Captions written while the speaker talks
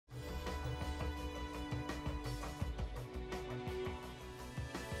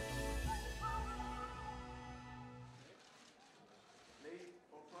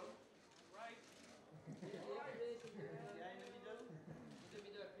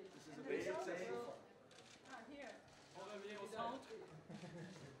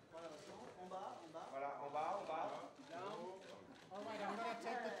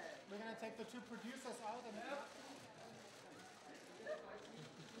take the two producers out and...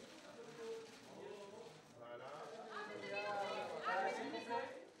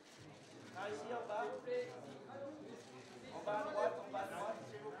 Ah, ici en bas. En bas à droite, en bas à droite,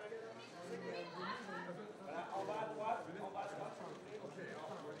 s'il vous plaît. Voilà, en bas à droite, en bas à droite.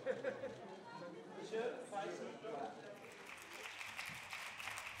 Monsieur, par ici.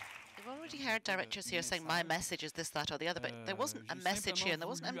 You've already heard directors here saying my message is this, that or the other, but there wasn't a message here and there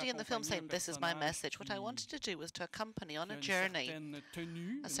wasn't anybody in the film saying this is my message. What I wanted to do was to accompany on a journey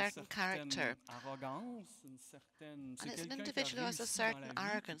a certain character. And it's an individual who has a certain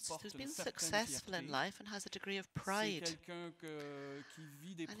arrogance, who's been successful in life and has a degree of pride. And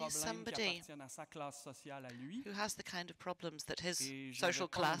he's somebody who has the kind of problems that his social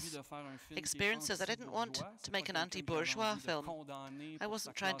class experiences. I didn't want to make an anti-bourgeois film. I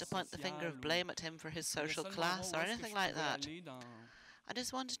wasn't trying to point the finger of blame at him for his social class or anything like that. I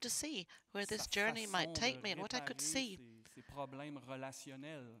just wanted to see where this journey might take me and what I could see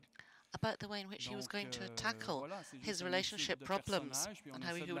about the way in which he was going to tackle his relationship problems and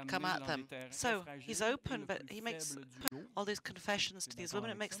how he would come at them. So he's open, but he makes all these confessions to these women.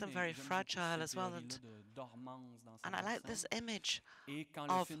 It makes them very fragile as well. And I like this image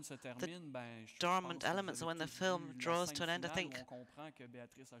of the dormant elements. And when the film draws to an end, I think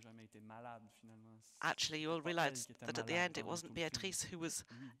actually you will realize that at the end it wasn't Béatrice who was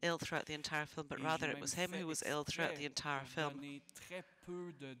ill throughout the entire film, but rather it was him who was ill throughout the entire film.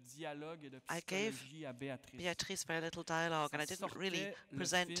 I gave Béatrice very little dialogue, and I didn't really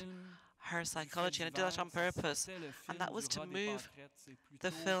present her psychology, and I did that on purpose, and that was to move the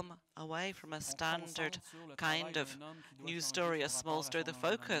film away from a standard kind of news story, a small story. The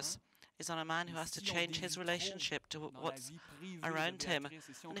focus is on a man who has to change his relationship to what's around him.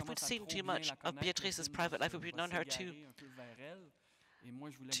 And if we'd seen too much of Béatrice's private life, if we'd known her too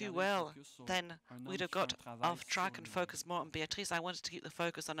well, then we'd have got off track and focused more on Béatrice. I wanted to keep the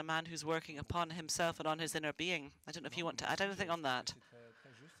focus on a man who's working upon himself and on his inner being. I don't know if you want to add anything on that.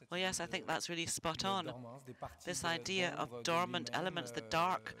 Well, yes, I think that's really spot on. This idea of dormant elements, the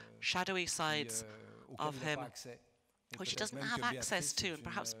dark, shadowy sides of him, which he doesn't have access to. And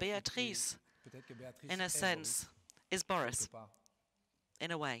perhaps Béatrice, in a sense, is Boris,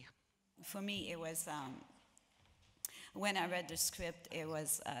 in a way. For me, it was... when I read the script, it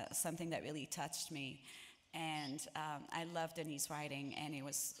was something that really touched me, and I loved Denis' writing, and it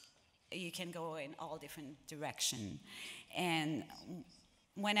was, you can go in all different directions. And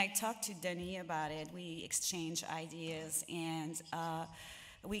when I talked to Denis about it, we exchanged ideas, and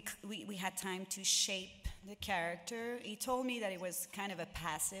we had time to shape the character. He told me that it was kind of a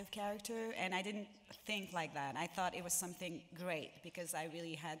passive character, and I didn't think like that. I thought it was something great, because I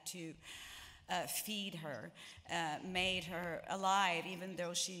really had to feed her, made her alive, even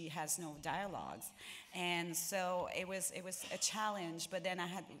though she has no dialogues. And so it was a challenge. But then I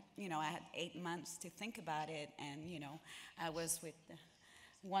had 8 months to think about it, and I was with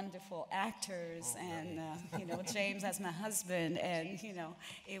wonderful actors, and James as my husband, and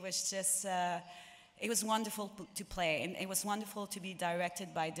it was just. It was wonderful to play, and it was wonderful to be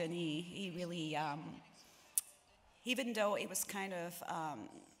directed by Denis. He really, even though it was kind of.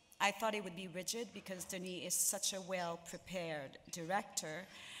 I thought it would be rigid, because Denis is such a well-prepared director,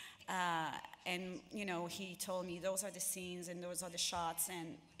 and he told me those are the scenes and those are the shots,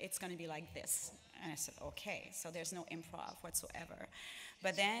 and it's going to be like this. And I said, okay, so there's no improv whatsoever.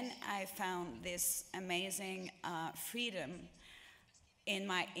 But then I found this amazing freedom in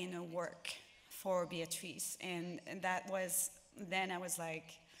my inner work for Béatrice, and that was, then I was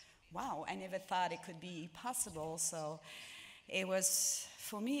like, wow, I never thought it could be possible. So it was,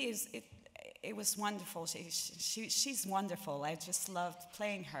 for me, it was wonderful. She's wonderful. I just loved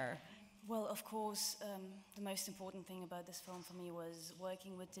playing her. Well, of course, the most important thing about this film for me was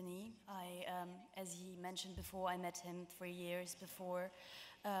working with Denis. As he mentioned before, I met him 3 years before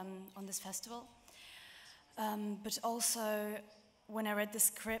on this festival. But also, when I read the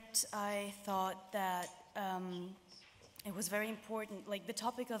script, I thought that it was very important. Like, the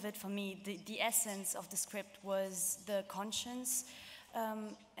topic of it for me, the essence of the script was the conscience,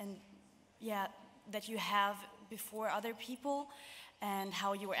 and yeah, that you have before other people, and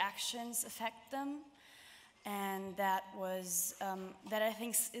how your actions affect them. And that was, that I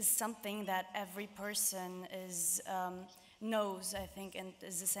think is something that every person knows, I think, and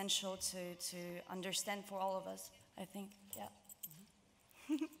is essential to understand for all of us, I think, yeah.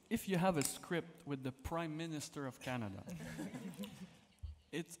 If you have a script with the Prime Minister of Canada,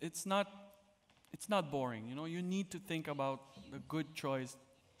 it's not boring, you need to think about a good choice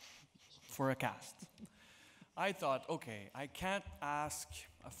for a cast. I thought, okay, I can't ask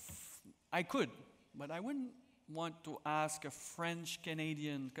I could, but I wouldn't want to ask a French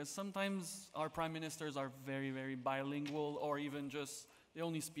Canadian, because sometimes our prime ministers are very, very bilingual, or even just, they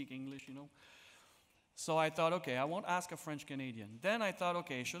only speak English, you know. So I thought, okay, I won't ask a French Canadian. Then I thought,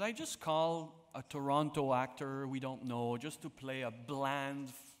 okay, should I just call a Toronto actor we don't know, just to play a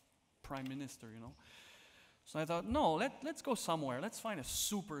bland prime minister, you know? So I thought, no, let's go somewhere. Let's find a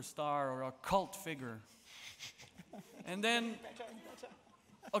superstar or a cult figure. And then,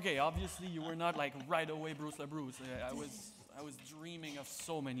 okay, obviously you were not like right away Bruce LaBruce. I was dreaming of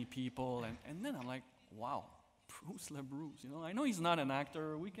so many people, and then I'm like, wow, Bruce LaBruce, you know? I know he's not an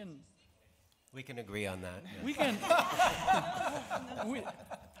actor. We can agree on that. Yeah. We can.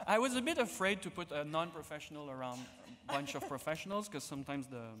 I was a bit afraid to put a non-professional around a bunch of professionals, because sometimes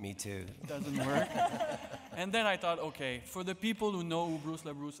Me too. Doesn't work. And then I thought, okay, for the people who know who Bruce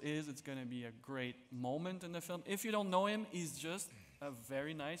LaBruce is, it's going to be a great moment in the film. If you don't know him, he's just a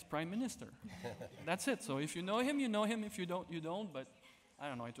very nice prime minister. That's it. So if you know him, you know him. If you don't, you don't. But I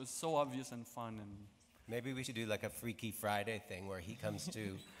don't know. It was so obvious and fun. And maybe we should do like a Freaky Friday thing where he comes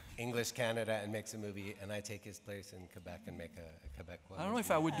to English Canada and makes a movie, and I take his place in Quebec and make a Quebecois. I don't know if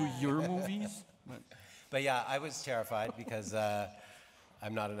I would do your movies. But yeah, I was terrified because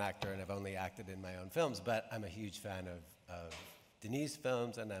I'm not an actor and I've only acted in my own films, but I'm a huge fan of Denis'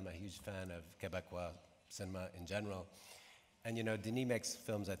 films, and I'm a huge fan of Quebecois cinema in general. And you know, Denis makes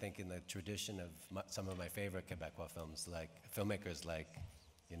films, I think, in the tradition of some of my favorite Quebecois films, like filmmakers like,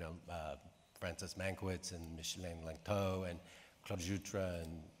 you know, Francis Mankiewicz and Micheline Langteau and Claude Jutre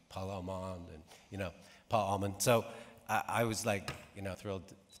and Paul Almond and, you know, Paul Almond. So I was like, you know,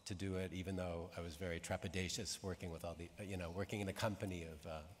 thrilled to do it, even though I was very trepidatious working with all the, you know, working in a company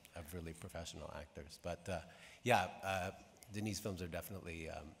of really professional actors. But yeah, Denis' films are definitely,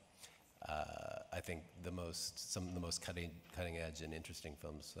 I think, some of the most cutting edge and interesting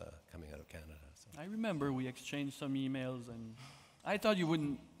films coming out of Canada. So. I remember we exchanged some emails, and I thought you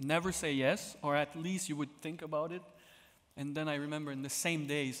would never say yes, or at least you would think about it. And then I remember in the same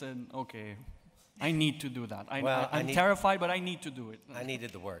day he said, okay, I need to do that. I'm terrified, but I need to do it. I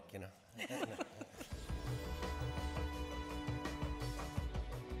needed the work, you know.